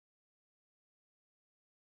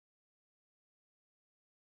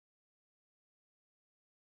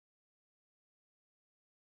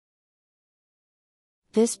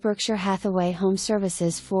This Berkshire Hathaway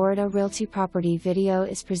HomeServices Florida Realty property video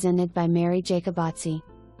is presented by Jacobazzi.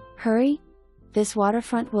 Hurry! This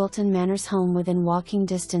waterfront Wilton Manors home within walking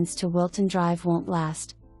distance to Wilton Drive won't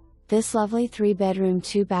last. This lovely 3-bedroom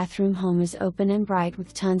 2-bathroom home is open and bright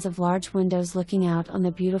with tons of large windows looking out on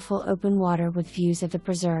the beautiful open water with views of the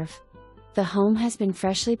preserve. The home has been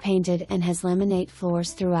freshly painted and has laminate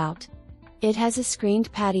floors throughout. It has a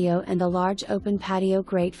screened patio and a large open patio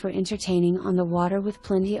great for entertaining on the water with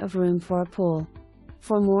plenty of room for a pool.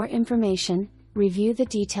 For more information, review the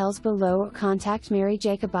details below or contact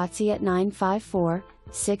Jacobazzi at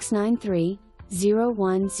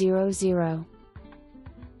 954-693-0100.